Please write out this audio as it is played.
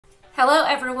Hello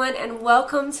everyone and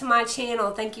welcome to my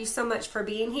channel. Thank you so much for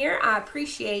being here. I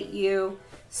appreciate you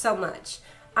so much.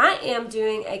 I am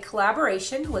doing a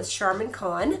collaboration with Charmin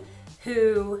Khan,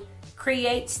 who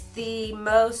creates the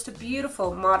most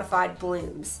beautiful modified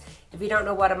blooms. If you don't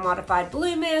know what a modified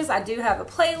bloom is, I do have a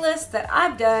playlist that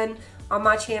I've done on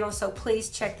my channel, so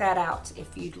please check that out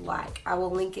if you'd like. I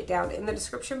will link it down in the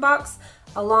description box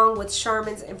along with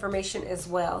Charmin's information as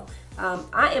well.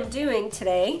 I am doing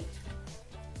today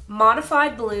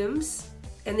modified blooms,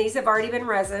 and these have already been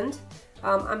resined.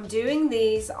 I'm doing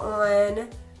these on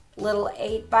little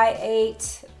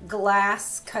 8x8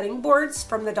 glass cutting boards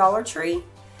from the Dollar Tree.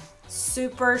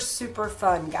 Super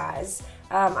fun, guys.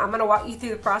 I'm gonna walk you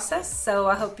through the process, so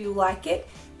I hope you like it,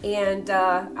 and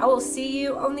I will see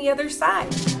you on the other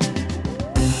side.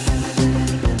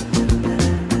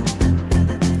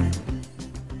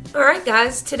 Alright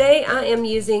guys, today I am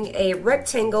using a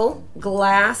rectangle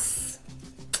glass,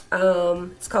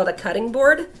 it's called a cutting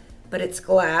board, but it's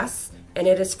glass, and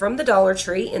it is from the Dollar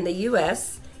Tree in the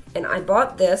US, and I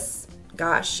bought this,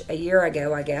 gosh, a year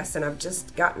ago I guess, and I've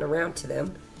just gotten around to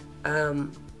them.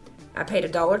 I paid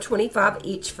 $1.25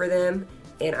 each for them,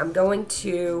 and I'm going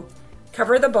to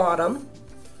cover the bottom,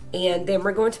 and then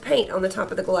we're going to paint on the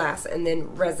top of the glass and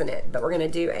then resin it, but we're going to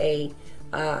do a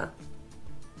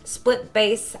split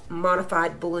base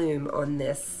modified bloom on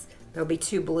this. There'll be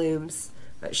 2 blooms.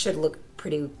 It should look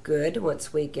pretty good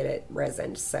once we get it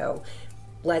resined. So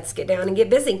let's get down and get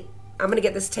busy. I'm gonna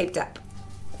get this taped up.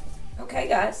 Okay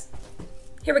guys,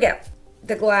 here we go.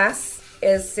 The glass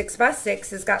is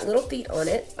 6x6. It's got little feet on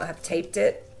it. I've taped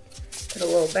it, put a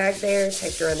little bag there,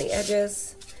 taped around the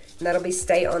edges, and that'll be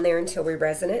stay on there until we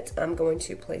resin it. I'm going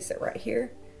to place it right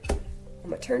here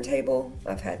on my turntable.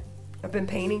 I've been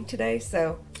painting today,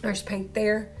 so there's paint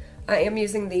there. I am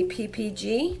using the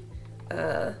PPG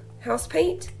house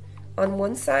paint on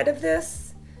one side of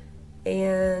this,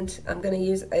 and I'm going to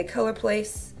use a Color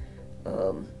Place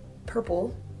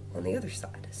purple on the other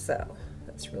side. So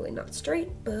that's really not straight,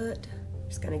 but I'm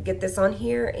just going to get this on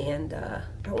here, and I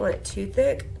don't want it too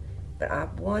thick, but I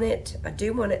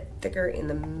do want it thicker in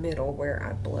the middle where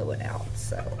I blow it out.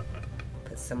 So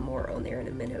put some more on there in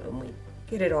a minute when we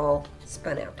get it all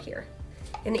spun out here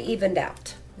and evened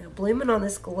out. Now blooming on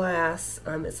this glass,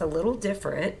 it's a little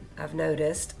different, I've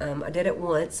noticed. I did it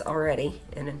once already,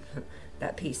 and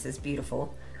that piece is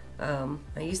beautiful. I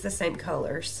use the same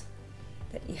colors.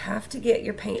 But you have to get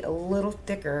your paint a little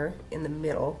thicker in the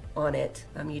middle on it.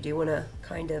 You do want to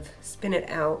kind of spin it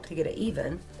out to get it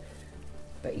even,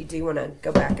 but you do want to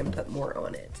go back and put more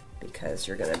on it because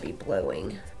you're going to be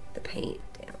blowing the paint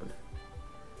down.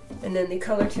 And then the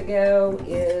color to go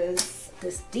is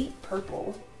this deep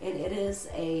purple, and it is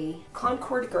a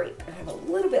Concord grape. I have a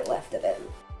little bit left of it.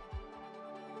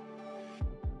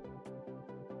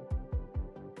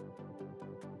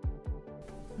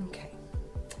 Okay,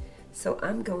 so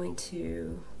I'm going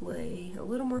to lay a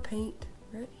little more paint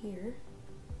right here.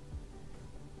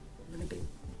 I'm going to be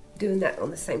doing that on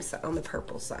the same side, on the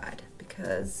purple side,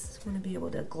 because I want to be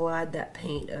able to glide that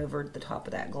paint over the top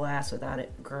of that glass without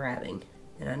it grabbing.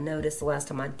 And I noticed the last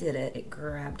time I did it, it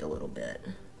grabbed a little bit.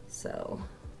 So,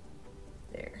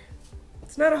 there.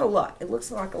 It's not a whole lot. It looks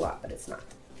like a lot, but it's not.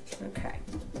 Okay.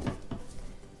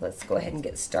 Let's go ahead and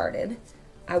get started.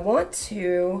 I want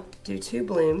to do 2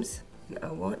 blooms. And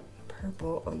I want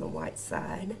purple on the white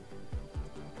side.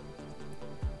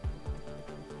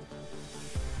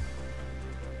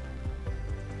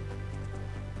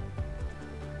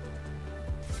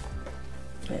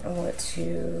 And I want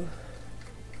to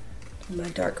my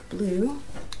dark blue.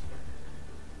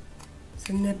 It's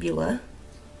a Nebula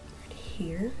right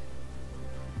here.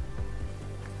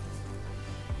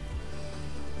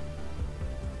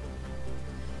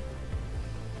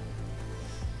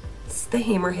 It's the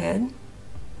Hammerhead.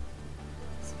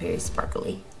 It's very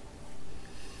sparkly.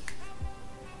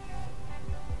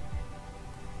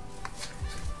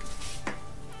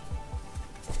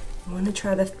 I want to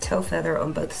try the tail feather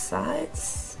on both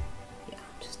sides. Yeah,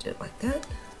 just do it like that.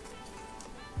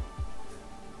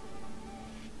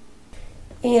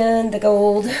 And the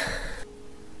gold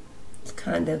is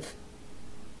kind of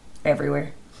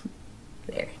everywhere.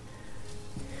 There.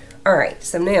 Alright,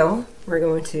 so now we're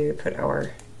going to put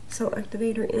our cell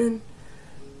activator in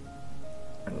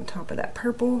on top of that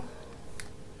purple.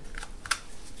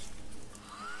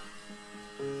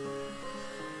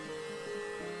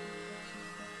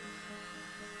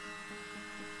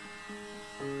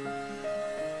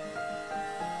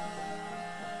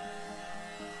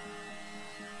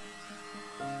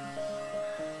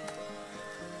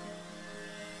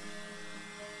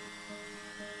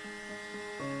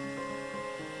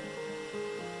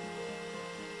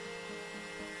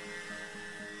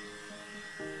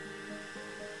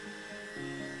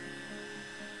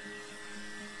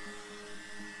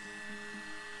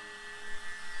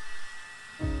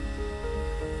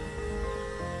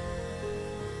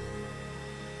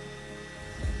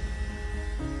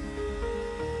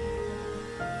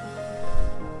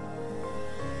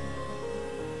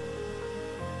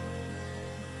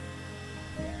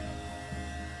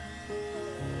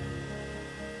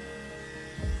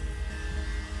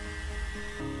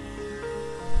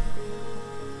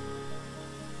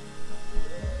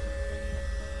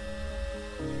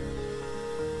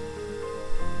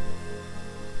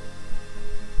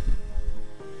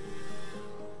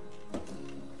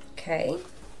 Okay,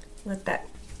 let that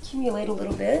accumulate a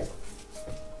little bit.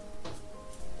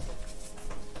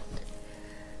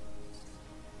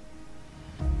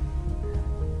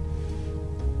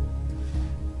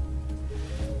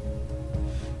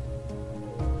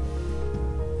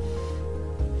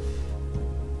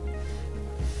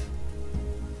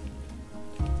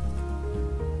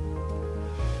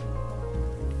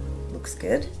 Looks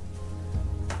good.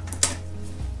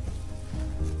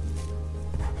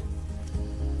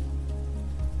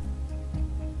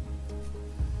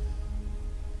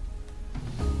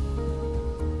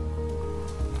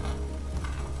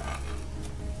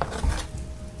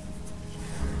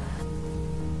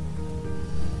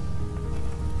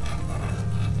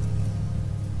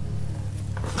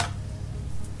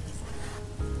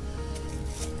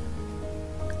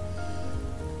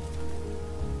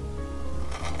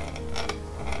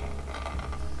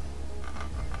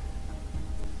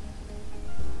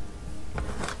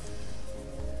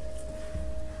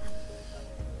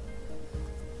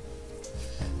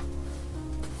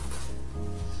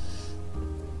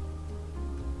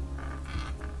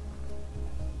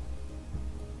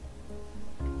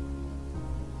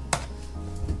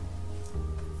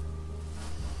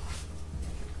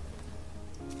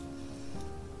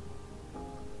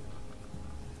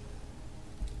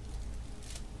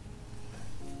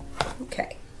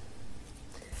 Okay,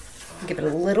 give it a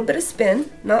little bit of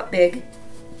spin, not big.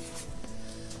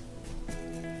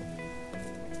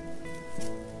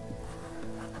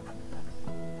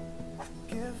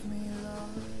 Give me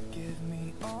love, give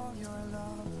me all your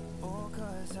love, oh,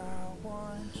 'cause I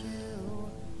want you.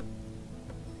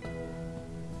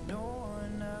 No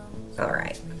one else. All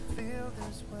right,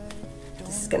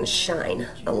 this is gonna shine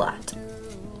a lot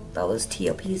with all those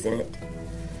TLPs in it.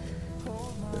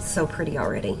 It's so pretty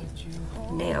already.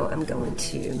 Now I'm going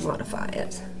to modify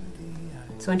it.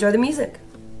 So enjoy the music.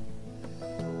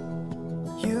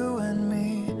 You and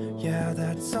me, yeah,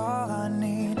 that's all I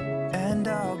need, and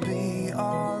I'll be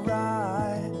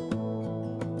alright.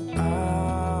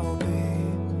 I'll be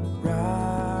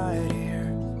right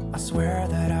here. I swear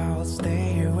that I'll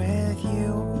stay here with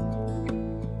you.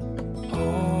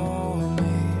 Hold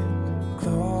me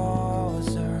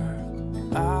closer.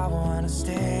 I wanna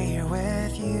stay here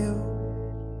with you.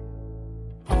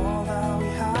 All that we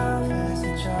have is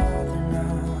each other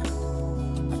now.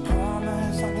 I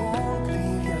promise I won't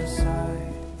leave your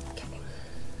side. Okay.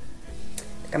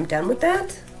 I'm done with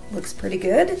that. Looks pretty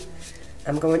good.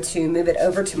 I'm going to move it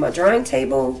over to my drawing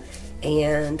table,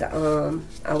 and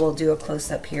I will do a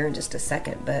close-up here in just a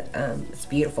second, but it's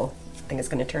beautiful. I think it's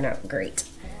going to turn out great.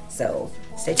 So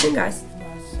stay tuned, guys.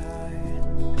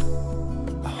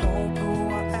 I hope who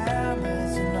I am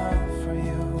is enough for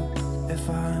you. If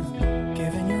I'm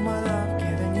giving you my love,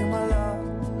 giving you my love,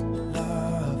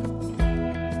 love.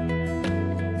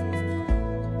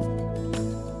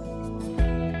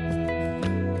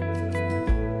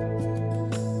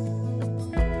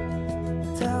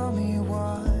 Tell me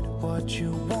what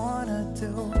you wanna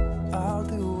do. I'll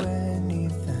do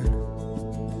anything.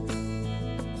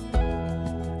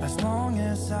 As long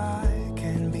as I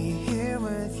can be here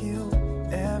with you,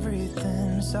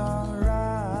 everything's alright.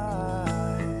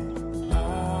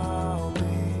 I'll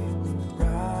be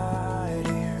right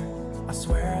here. I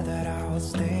swear that I'll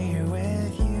stay here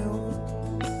with you.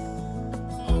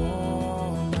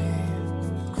 Hold me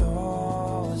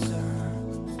closer.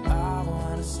 I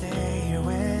wanna stay here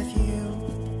with you.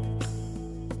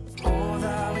 All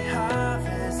that we have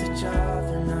is each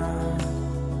other now.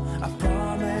 I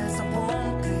promise I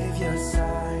won't leave your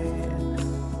side.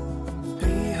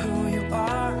 Be who you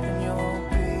are and you'll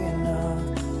be enough.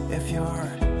 If you're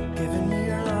giving me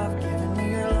your love, giving me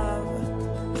your love.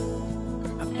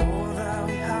 All that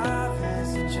we have is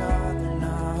each other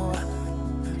now.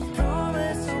 I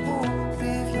promise I won't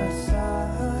leave your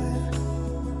side.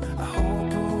 I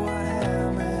hope who I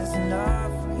am is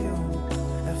enough for you.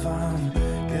 If I'm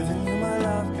giving you my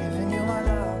love, giving you my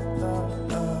love, love,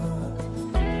 love.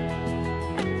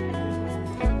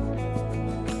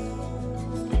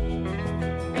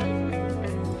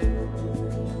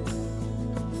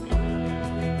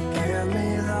 Give me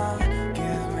love,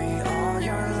 give me all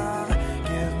your love,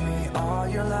 give me all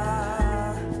your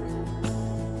love.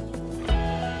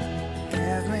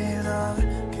 Give me love,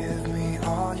 give me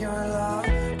all your love,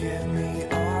 give me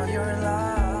all your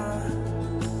love.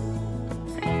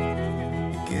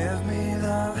 Give me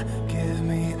love, give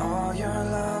me all your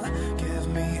love, give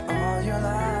me all your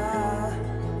love.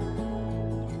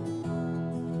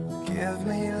 Give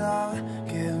me love,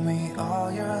 give me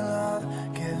all your love,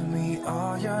 give me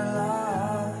all your love.